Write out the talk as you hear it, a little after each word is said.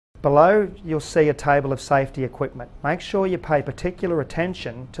Below you'll see a table of safety equipment. Make sure you pay particular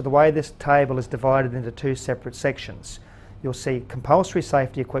attention to the way this table is divided into two separate sections. You'll see compulsory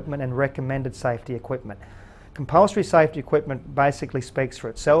safety equipment and recommended safety equipment. Compulsory safety equipment basically speaks for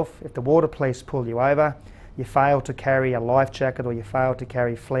itself. If the water police pull you over, you fail to carry a life jacket or you fail to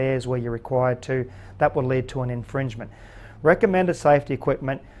carry flares where you're required to, that will lead to an infringement. Recommended safety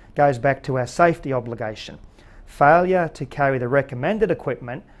equipment goes back to our safety obligation. Failure to carry the recommended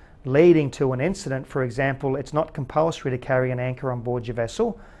equipment leading to an incident, for example, it's not compulsory to carry an anchor on board your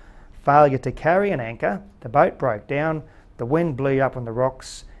vessel. Failure to carry an anchor, the boat broke down, the wind blew up on the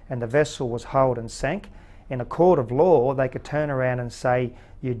rocks and the vessel was hulled and sank. In a court of law, they could turn around and say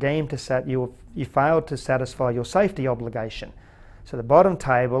you failed to satisfy your safety obligation. So the bottom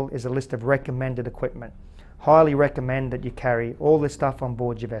table is a list of recommended equipment. Highly recommend that you carry all this stuff on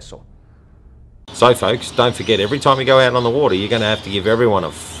board your vessel. So folks, don't forget, every time you go out on the water, you're going to have to give everyone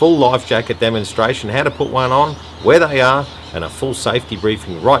a full life jacket demonstration, how to put one on, where they are, and a full safety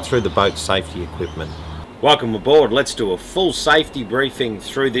briefing right through the boat's safety equipment. Welcome aboard. Let's do a full safety briefing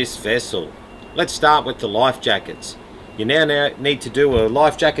through this vessel. Let's start with the life jackets. You now need to do a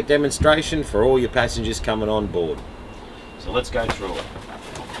life jacket demonstration for all your passengers coming on board. So let's go through it.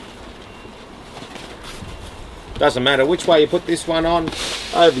 Doesn't matter which way you put this one on,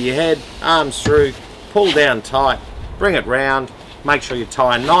 over your head, arms through, pull down tight, bring it round, make sure you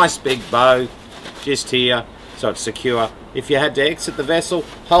tie a nice big bow just here so it's secure. If you had to exit the vessel,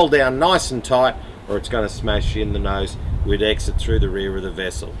 hold down nice and tight or it's going to smash you in the nose. We'd exit through the rear of the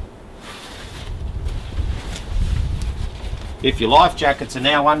vessel. If your life jackets are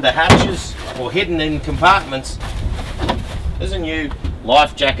now under hatches or hidden in compartments, there's a new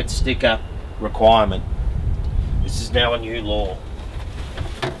life jacket sticker requirement. This is now a new law.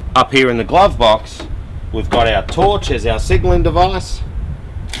 Up here in the glove box, we've got our torch as our signalling device.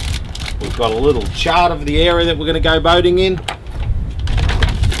 We've got a little chart of the area that we're going to go boating in.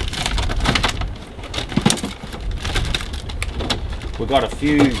 We've got a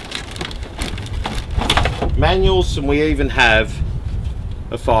few manuals and we even have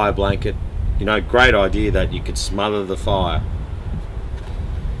a fire blanket. You know, great idea that you could smother the fire.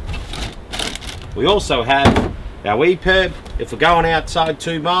 We also have our EPIRB. If we're going outside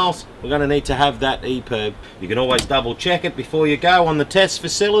 2 miles, we're going to need to have that EPIRB. You can always double check it before you go on the test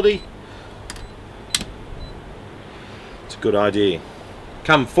facility. It's a good idea.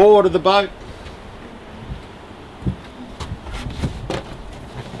 Come forward of the boat.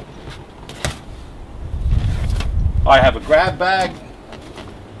 I have a grab bag.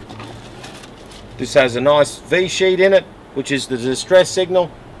 This has a nice V sheet in it, which is the distress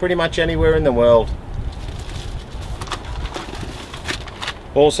signal pretty much anywhere in the world.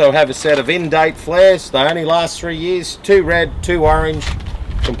 Also have a set of in-date flares. They only last 3 years. 2 red, 2 orange,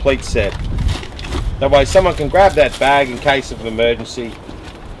 complete set. That way someone can grab that bag in case of an emergency.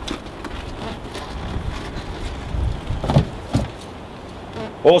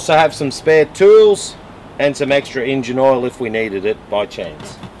 Also have some spare tools and some extra engine oil if we needed it by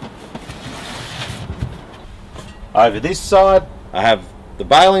chance. Over this side I have the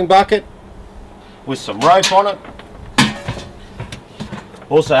bailing bucket with some rope on it.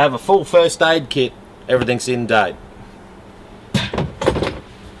 Also have a full first aid kit. Everything's in date.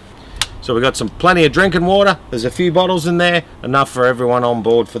 So we've got plenty of drinking water. There's a few bottles in there, enough for everyone on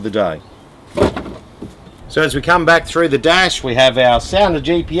board for the day. So as we come back through the dash, we have our sounder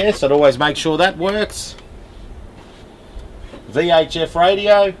GPS. I'd always make sure that works. VHF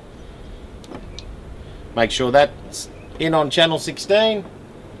radio. Make sure that's in on channel 16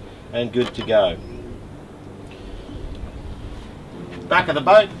 and good to go. Back of the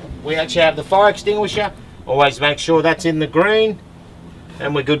boat, we actually have the fire extinguisher. Always make sure that's in the green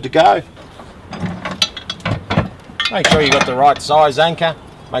and we're good to go. Make sure you got the right size anchor.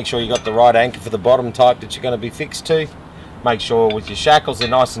 Make sure you got the right anchor for the bottom type that you're going to be fixed to. Make sure with your shackles they're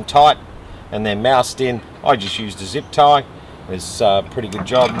nice and tight and they're moused in. I just used a zip tie. It's a pretty good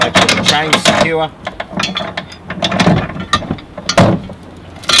job. Make sure the chain's secure.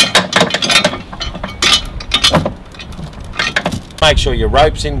 Make sure your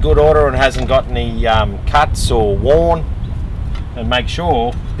rope's in good order and hasn't got any cuts or worn. And make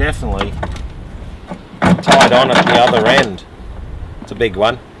sure, definitely, tied on at the other end. It's a big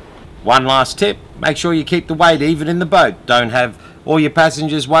one. One last tip, make sure you keep the weight even in the boat. Don't have all your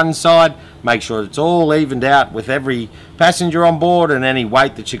passengers one side. Make sure it's all evened out with every passenger on board and any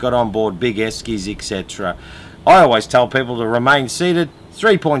weight that you got on board, big eskies, etc. I always tell people to remain seated,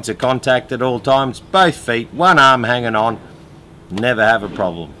 3 points of contact at all times, both feet, one arm hanging on. Never have a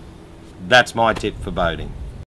problem. That's my tip for boating.